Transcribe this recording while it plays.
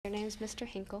is Mr.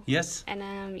 Hinkle. Yes.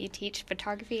 And you teach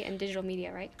photography and digital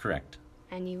media, right? Correct.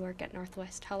 And you work at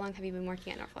Northwest. How long have you been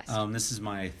working at Northwest? This is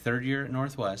my third year at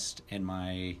Northwest and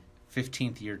my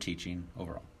 15th year teaching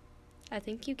overall. I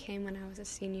think you came when I was a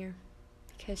senior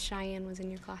because Cheyenne was in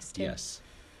your class too. Yes.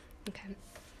 Okay.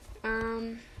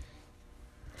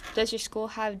 Does your school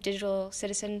have digital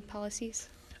citizen policies?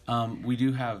 We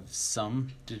do have some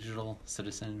digital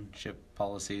citizenship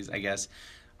policies. I guess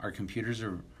our computers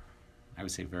are, I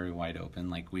would say, very wide open.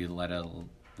 Like, we let a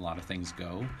lot of things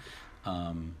go.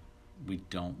 We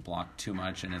don't block too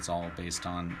much, and it's all based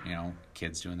on,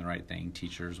 kids doing the right thing,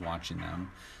 teachers watching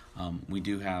them. We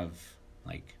do have,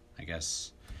 I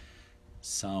guess,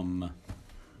 some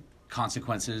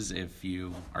consequences. If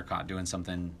you are caught doing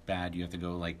something bad, you have to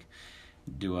go,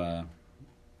 do a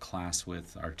class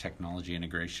with our technology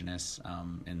integrationist,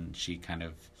 and she kind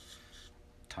of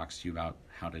talks to you about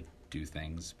how to do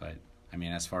things. But,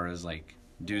 as far as,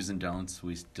 do's and don'ts,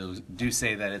 we still do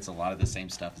say that it's a lot of the same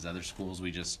stuff as other schools.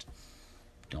 We just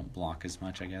don't block as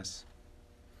much, I guess.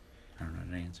 I don't know,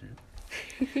 did I answer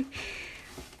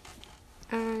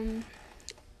it?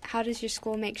 How does your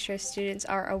school make sure students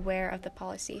are aware of the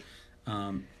policy?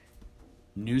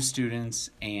 New students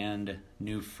and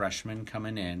new freshmen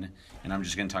coming in, and I'm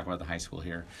just going to talk about the high school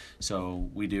here. So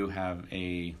we do have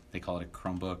they call it a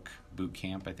Chromebook boot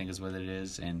camp, I think is what it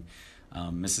is, and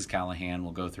Mrs. Callahan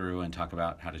will go through and talk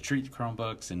about how to treat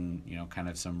Chromebooks and, kind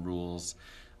of some rules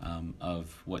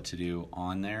of what to do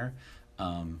on there.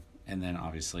 And then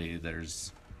obviously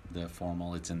there's the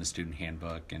formal, it's in the student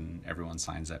handbook, and everyone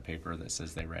signs that paper that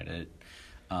says they read it.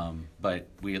 But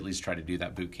we at least try to do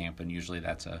that boot camp, and usually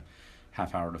that's a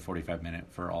half hour to 45 minute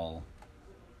for all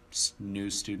new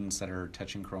students that are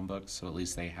touching Chromebooks, so at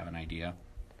least they have an idea.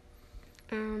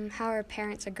 How are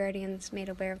parents or guardians made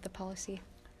aware of the policy?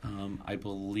 I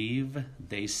believe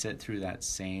they sit through that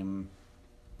same,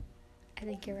 I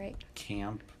think you're right,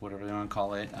 camp, whatever they want to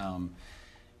call it.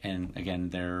 And again,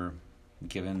 they're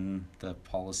given the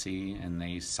policy and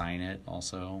they sign it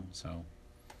also. So,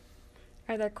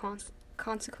 are there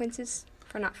consequences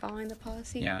for not following the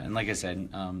policy? Yeah, and like I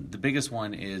said, the biggest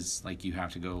one is you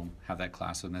have to go have that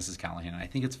class with Mrs. Callahan. I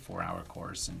think it's a 4-hour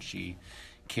course, and she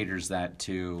caters that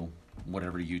to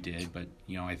whatever you did. But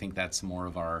I think that's more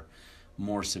of our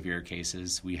more severe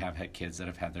cases. We have had kids that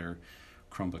have had their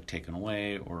Chromebook taken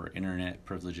away or internet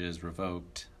privileges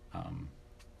revoked,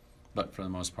 but for the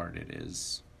most part it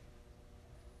is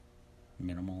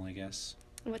minimal, I guess.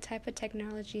 What type of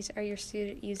technologies are your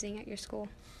students using at your school?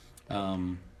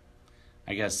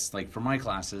 I guess for my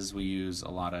classes we use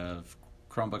a lot of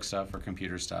Chromebook stuff or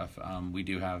computer stuff. We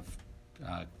do have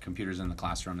computers in the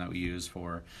classroom that we use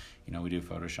for, we do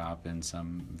Photoshop and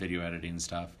some video editing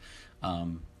stuff.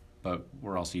 But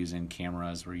we're also using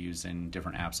cameras. We're using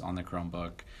different apps on the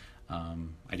Chromebook.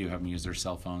 I do have them use their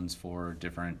cell phones for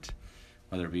different,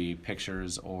 whether it be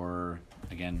pictures or,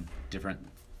 again, different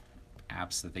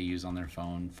apps that they use on their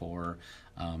phone for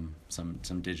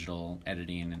some digital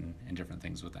editing and different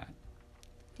things with that.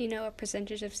 Do you know a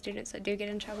percentage of students that do get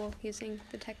in trouble using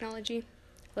the technology?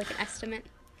 An estimate?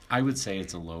 I would say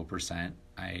it's a low percent.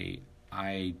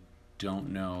 I don't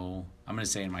know. I'm going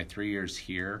to say in my 3 years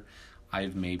here,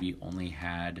 I've maybe only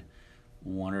had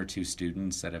 1 or 2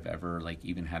 students that have ever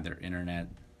even had their internet,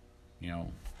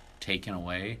 taken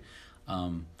away.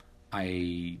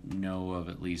 I know of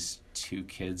at least 2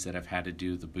 kids that have had to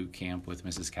do the boot camp with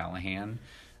Mrs. Callahan.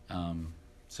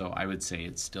 So I would say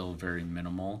it's still very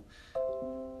minimal.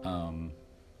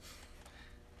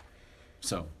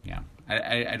 So yeah,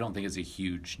 I don't think it's a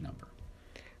huge number.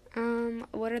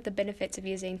 What are the benefits of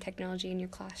using technology in your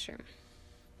classroom?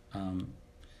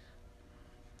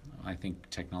 I think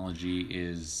technology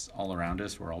is all around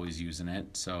us. We're always using it.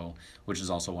 So, which is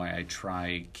also why I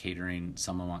try catering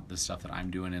some of the stuff that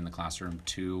I'm doing in the classroom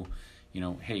to,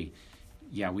 hey,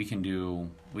 yeah, we can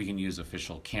use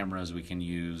official cameras. We can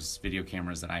use video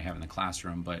cameras that I have in the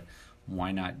classroom, but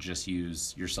why not just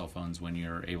use your cell phones when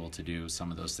you're able to do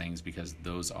some of those things, because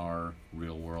those are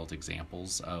real world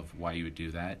examples of why you would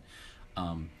do that.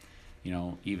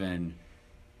 Even,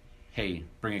 hey,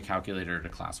 bring a calculator to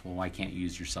class. Well, why can't you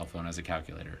use your cell phone as a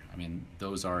calculator?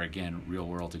 Those are, again, real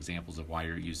world examples of why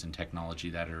you're using technology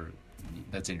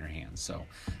that's in your hands. So,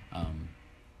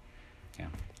 yeah.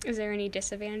 Is there any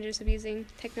disadvantages of using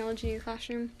technology in your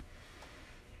classroom?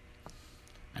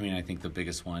 I think the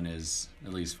biggest one is,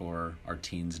 at least for our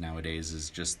teens nowadays, is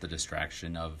just the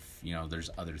distraction of, there's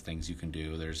other things you can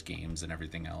do. There's games and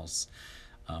everything else.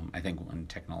 I think when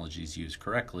technology is used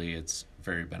correctly, it's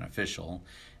very beneficial.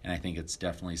 And I think it's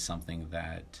definitely something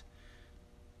that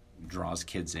draws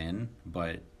kids in,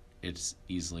 but it's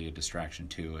easily a distraction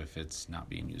too if it's not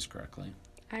being used correctly.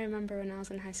 I remember when I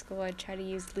was in high school, I'd try to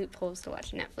use loopholes to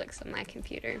watch Netflix on my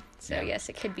computer. So, Yeah. yes,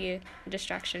 it could be a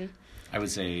distraction. I would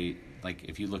say, like,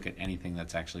 if you look at anything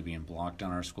that's actually being blocked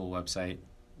on our school website,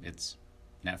 it's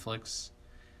Netflix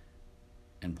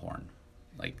and porn.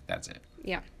 Like, that's it.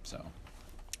 Yeah. So,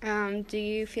 Do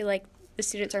you feel like the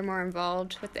students are more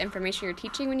involved with the information you're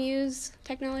teaching when you use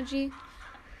technology?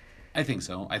 I think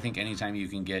so. I think anytime you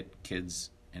can get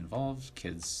kids involved,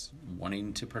 kids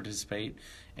wanting to participate,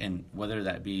 and whether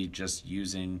that be just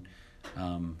using,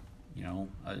 a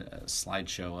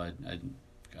slideshow,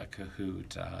 a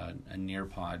Kahoot, a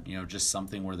Nearpod, just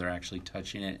something where they're actually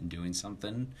touching it and doing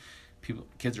something.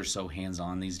 Kids are so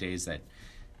hands-on these days that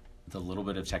the little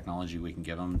bit of technology we can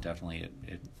give them, definitely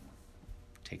it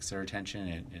takes their attention.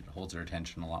 It holds their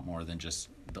attention a lot more than just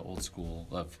the old school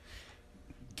of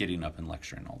getting up and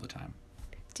lecturing all the time.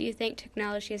 Do you think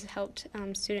technology has helped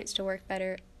students to work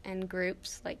better in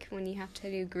groups, like when you have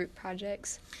to do group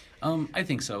projects? I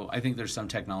think so. I think there's some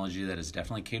technology that is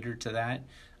definitely catered to that.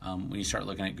 When you start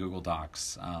looking at Google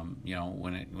Docs,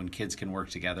 when kids can work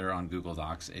together on Google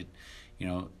Docs,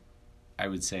 I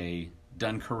would say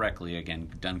done correctly,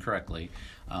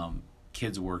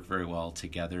 kids work very well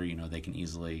together. They can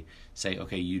easily say,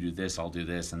 okay, you do this, I'll do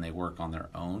this, and they work on their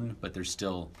own, but they're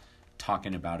still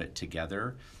talking about it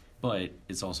together. But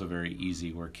it's also very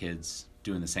easy where kids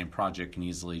doing the same project can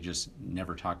easily just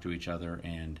never talk to each other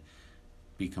and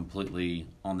be completely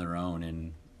on their own,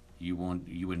 and you wouldn't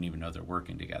even know they're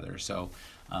working together. So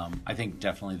I think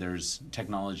definitely there's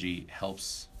technology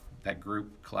helps that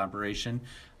group collaboration,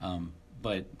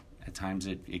 but at times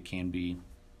it can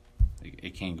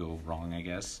go wrong, I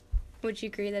guess. Would you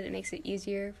agree that it makes it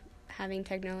easier having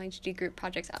technology to do group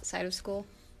projects outside of school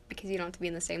because you don't have to be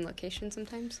in the same location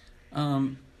sometimes?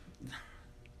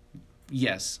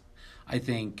 Yes. I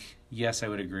think, yes, I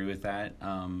would agree with that.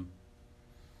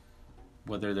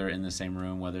 Whether they're in the same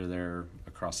room, whether they're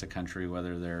across the country,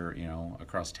 whether they're,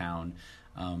 across town,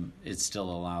 it still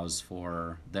allows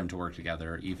for them to work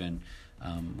together. Even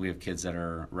we have kids that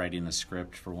are writing a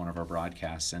script for one of our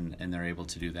broadcasts, and they're able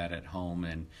to do that at home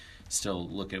and still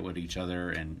look at what each other,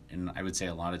 and I would say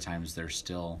a lot of times they're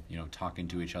still, talking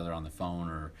to each other on the phone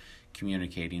or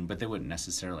communicating, but they wouldn't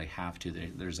necessarily have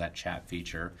to. There's that chat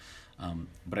feature.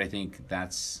 But I think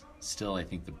that's still,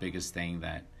 the biggest thing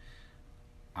that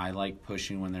I like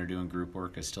pushing when they're doing group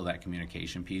work is still that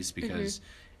communication piece, because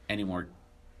anymore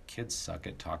kids suck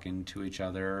at talking to each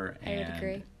other. I would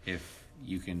agree. If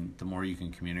the more you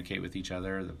can communicate with each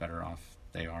other, the better off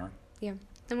they are. Yeah.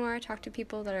 The more I talk to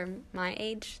people that are my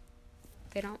age,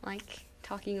 they don't like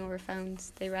talking over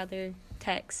phones. They rather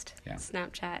text,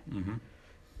 Snapchat, and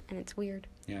it's weird.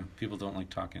 Yeah, people don't like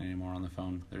talking anymore on the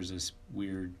phone. There's this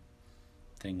weird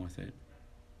thing with it.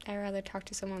 I'd rather talk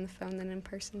to someone on the phone than in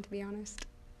person, to be honest.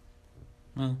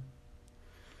 Well,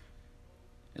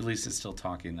 at least it's still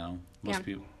talking, though.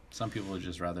 Some people would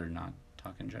just rather not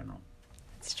talk in general.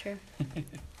 It's true.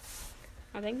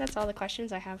 I think that's all the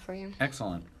questions I have for you.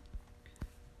 Excellent.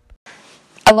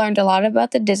 I learned a lot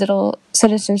about the digital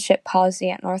citizenship policy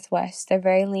at Northwest. They're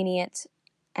very lenient,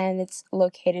 and it's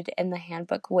located in the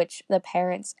handbook, which the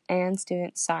parents and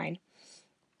students sign.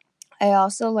 I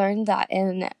also learned that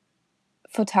in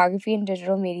photography and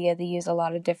digital media, they use a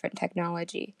lot of different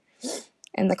technology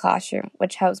in the classroom,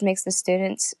 which makes the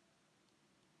students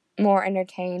more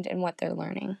entertained in what they're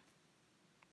learning.